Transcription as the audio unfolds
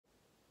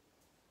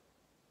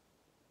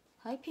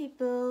Hi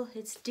people,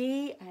 it's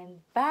Dee. I'm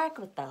back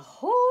with the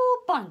whole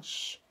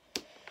bunch.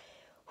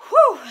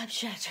 Whew, I'm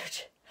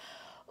shattered.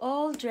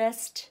 All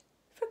dressed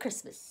for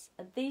Christmas.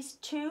 And these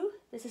two,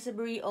 this is a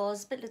Marie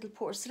Osmond little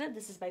porcelain.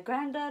 This is my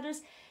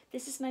granddaughter's.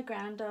 This is my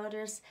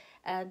granddaughter's.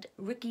 And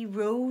Ricky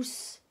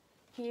Rose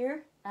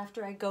here,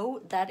 after I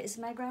go, that is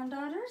my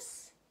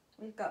granddaughter's.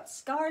 We've got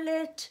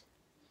Scarlett.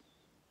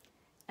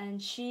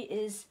 And she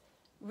is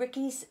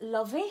Ricky's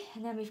Lovey.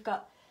 And then we've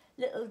got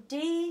little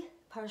Dee,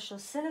 partial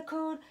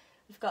silicone.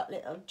 We've got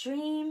little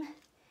Dream.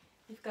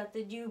 We've got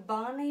the new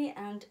Bonnie,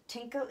 and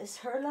Tinkle is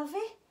her Lovey.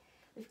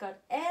 We've got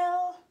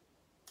Elle,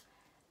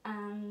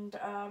 and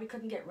we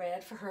couldn't get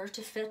red for her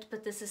to fit,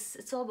 but this is,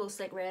 it's almost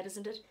like red,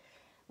 isn't it?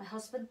 My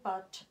husband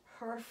bought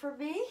her for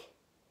me.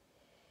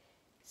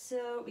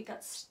 So we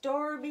got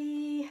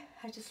Stormy.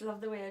 I just love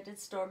the way I did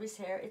Stormy's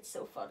hair. It's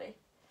so funny.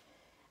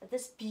 And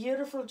this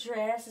beautiful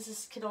dress,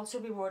 this can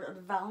also be worn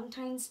on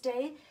Valentine's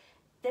Day.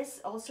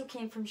 This also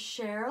came from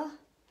Cheryl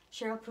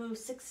Prue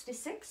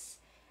 66.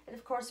 And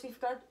of course we've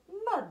got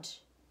Mud,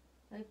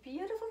 my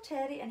beautiful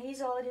teddy, and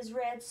he's all in his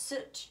red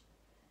suit.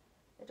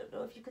 I don't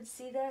know if you can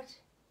see that.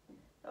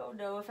 Oh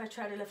no, if I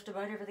try to lift him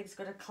out, everything's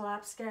going to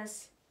collapse,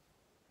 guys.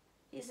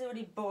 He's the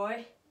only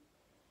boy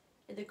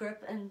in the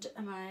group, and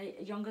my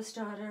youngest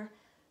daughter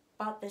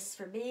bought this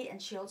for me,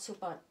 and she also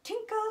bought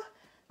Tinkle,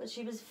 but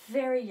she was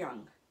very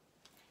young.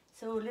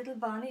 So little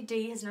Bonnie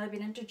D has now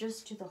been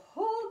introduced to the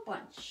whole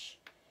bunch.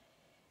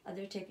 And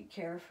they're taking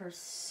care of her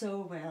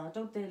so well.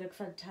 Don't they look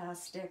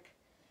fantastic?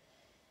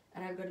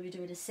 And I'm going to be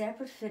doing a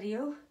separate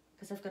video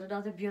because I've got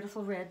another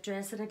beautiful red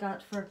dress that I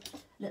got for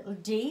little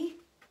D.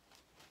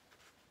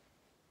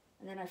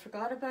 And then I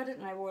forgot about it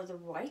and I wore the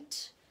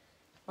white.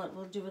 But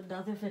we'll do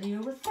another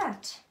video with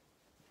that.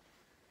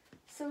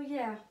 So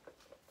yeah.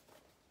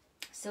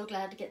 So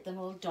glad to get them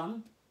all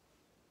done.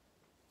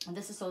 And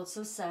this is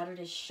also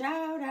Saturday's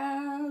shout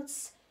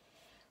outs.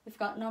 We've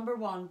got number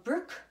 1,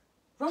 Brooke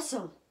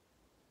Russell.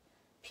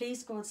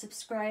 Please go and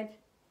subscribe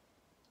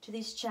to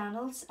these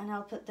channels, and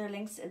I'll put their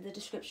links in the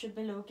description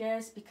below,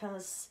 guys,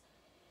 because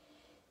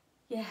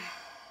yeah,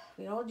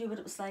 we all knew what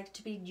it was like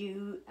to be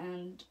new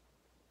and,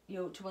 you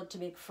know, to want to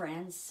make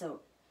friends.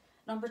 So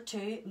number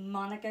 2,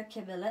 Monica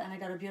Camilla, and I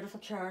got a beautiful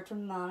card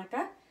from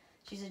Monica.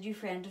 She's a new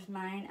friend of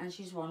mine and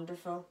she's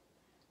wonderful.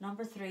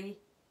 Number 3,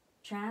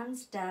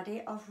 Trans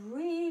Daddy of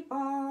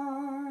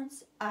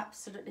Reborns,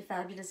 absolutely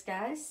fabulous,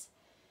 guys.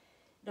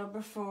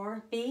 Number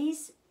 4,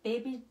 Bees,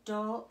 Baby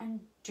Doll and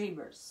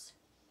Dreamers,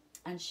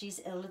 and she's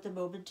ill at the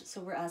moment,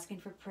 so we're asking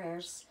for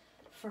prayers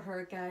for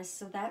her, guys.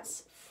 So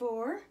that's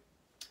 4.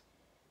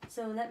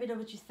 So let me know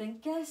what you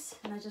think, guys.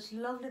 And I just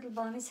love little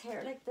Bonnie's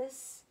hair like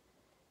this.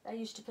 I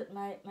used to put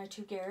my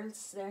 2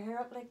 girls, their hair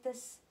up like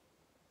this.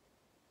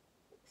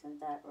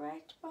 Isn't that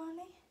right,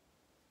 Bonnie?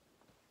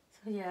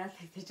 So yeah, I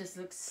think they just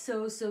look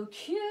so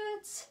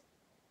cute.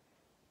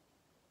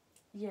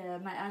 Yeah,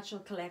 my actual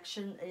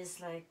collection is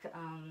like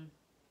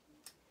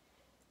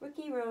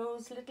Ricky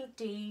Rose, Little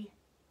D,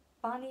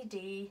 Bonnie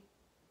D,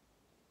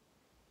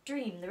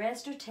 Dream. The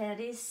rest are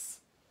teddies,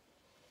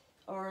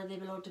 or they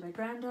belong to my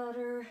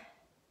granddaughter.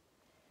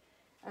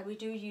 And we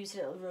do use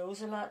Little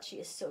Rose a lot. She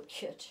is so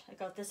cute. I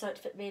got this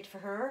outfit made for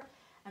her.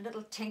 And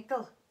Little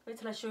Tinkle. Wait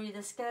till I show you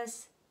this,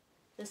 guys.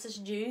 This is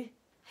new.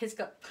 He's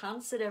got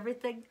pants and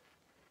everything.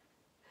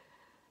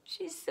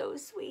 She's so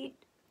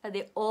sweet. And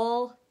they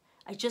all,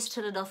 I just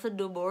had enough and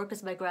no more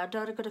because my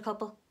granddaughter got a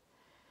couple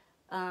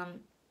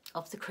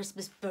of the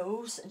Christmas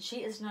bows, and she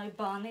is now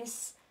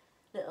Bonnie's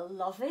little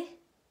Lovey.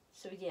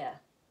 So yeah,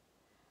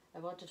 I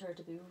wanted her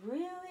to be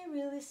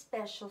really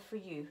special for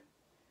you.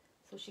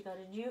 So she got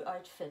a new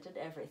outfit and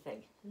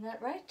everything. Isn't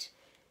that right?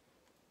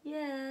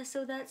 Yeah,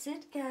 so that's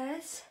it,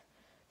 guys.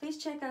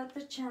 Please check out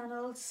the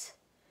channels.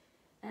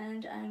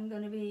 And I'm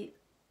going to be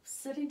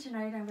sitting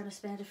tonight. I'm going to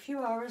spend a few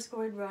hours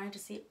going around to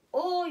see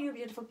all your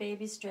beautiful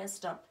babies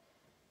dressed up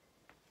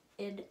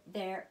in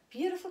their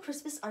beautiful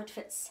Christmas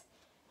outfits.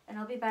 And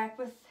I'll be back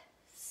with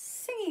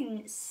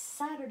singing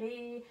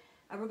Saturday,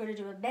 and we're going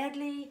to do a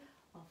medley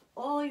of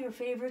all your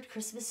favorite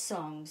Christmas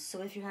songs.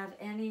 So if you have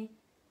any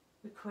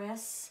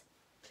requests,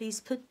 please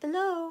put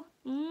below.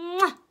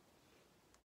 Mwah!